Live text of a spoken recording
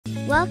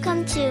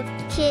Welcome to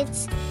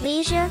Kids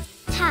Leisure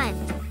Time.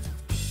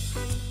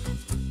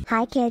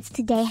 Hi kids,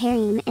 today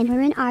Harim and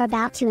Harun are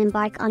about to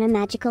embark on a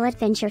magical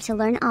adventure to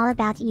learn all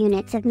about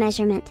units of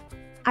measurement.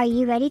 Are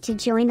you ready to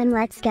join them?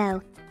 Let's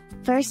go.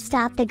 First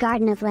stop, the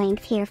Garden of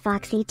Length. Here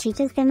Foxy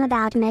teaches them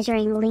about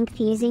measuring length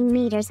using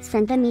meters,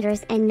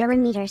 centimeters and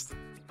millimeters.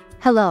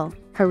 Hello,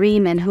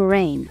 Harim and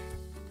Hurain.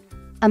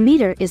 A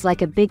meter is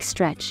like a big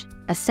stretch,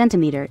 a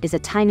centimeter is a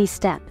tiny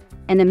step,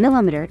 and a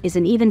millimeter is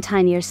an even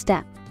tinier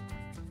step.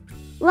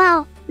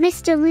 Wow,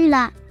 Mr.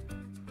 Ruler.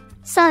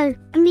 So,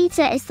 a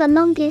meter is the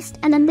longest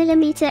and a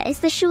millimeter is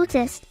the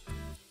shortest.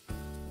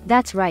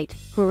 That's right,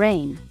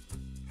 Hurain.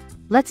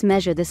 Let's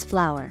measure this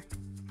flower.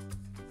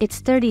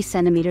 It's 30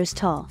 centimeters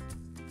tall.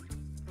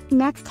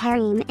 Next,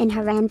 Harim and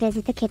Harun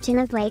visit the kitchen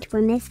of Late,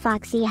 where Miss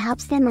Foxy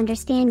helps them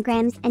understand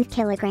grams and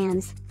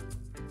kilograms.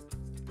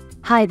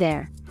 Hi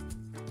there.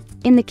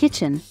 In the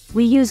kitchen,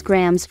 we use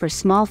grams for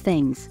small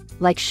things,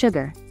 like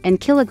sugar, and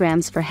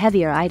kilograms for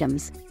heavier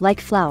items,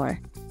 like flour.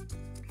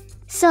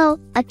 So,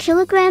 a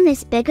kilogram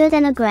is bigger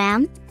than a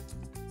gram?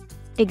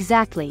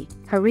 Exactly,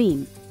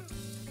 Harim.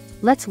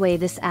 Let's weigh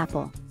this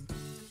apple.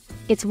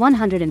 It's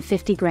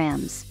 150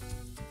 grams.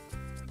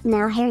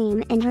 Now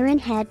Harim and Harun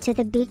head to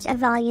the beach of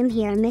volume.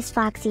 Here Miss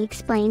Foxy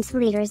explains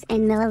liters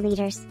and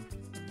milliliters.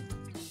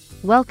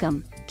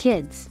 Welcome,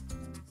 kids.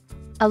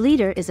 A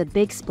liter is a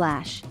big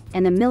splash,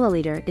 and a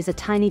milliliter is a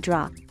tiny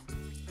drop.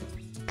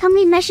 Can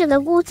we measure the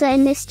water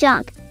in this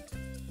jug?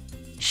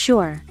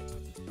 Sure.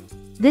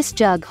 This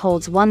jug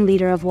holds 1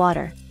 liter of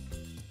water.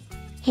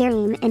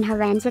 Harim and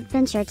Harun's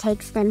adventure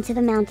takes them to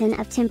the mountain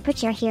of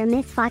temperature. Here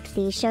Miss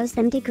Foxy shows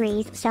them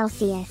degrees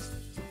Celsius.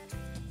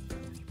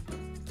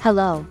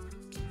 Hello.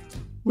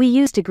 We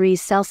use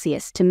degrees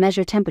Celsius to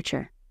measure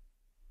temperature.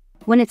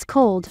 When it's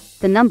cold,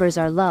 the numbers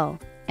are low,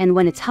 and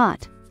when it's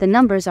hot, the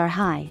numbers are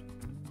high.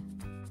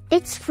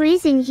 It's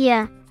freezing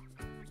here.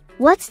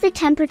 What's the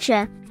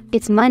temperature?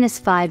 It's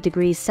 -5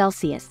 degrees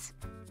Celsius.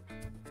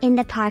 In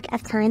the Park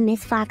of Time,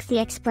 Miss Foxy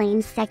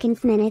explains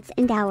seconds, minutes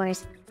and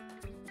hours.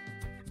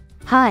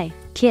 Hi,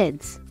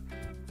 kids.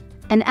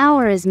 An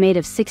hour is made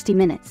of 60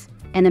 minutes,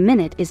 and a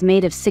minute is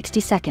made of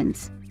 60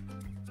 seconds.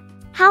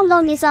 How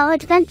long is our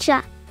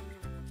adventure?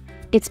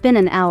 It's been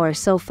an hour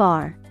so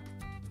far.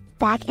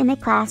 Back in the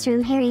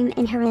classroom, Harim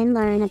and Harun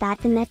learn about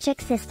the metric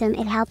system.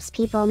 It helps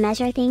people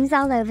measure things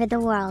all over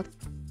the world.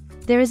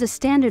 There is a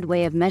standard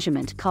way of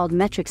measurement called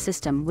metric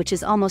system, which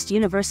is almost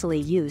universally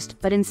used,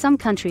 but in some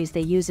countries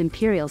they use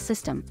imperial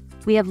system.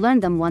 We have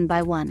learned them one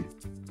by one.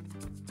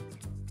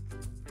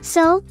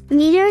 So,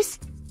 meters,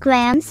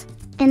 grams,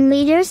 and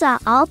liters are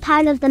all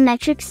part of the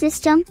metric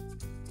system?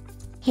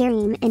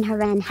 Harim and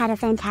Harun had a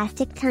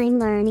fantastic time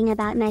learning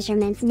about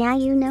measurements. Now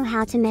you know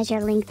how to measure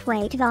length,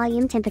 weight,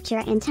 volume,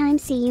 temperature, and time.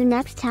 See you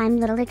next time,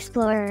 little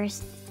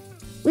explorers.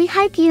 We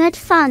hope you had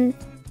fun.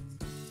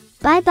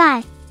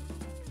 Bye-bye.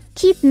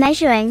 Keep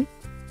measuring.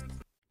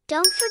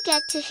 Don't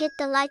forget to hit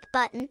the like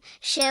button,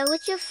 share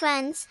with your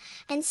friends,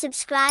 and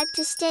subscribe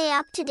to stay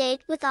up to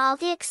date with all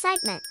the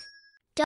excitement.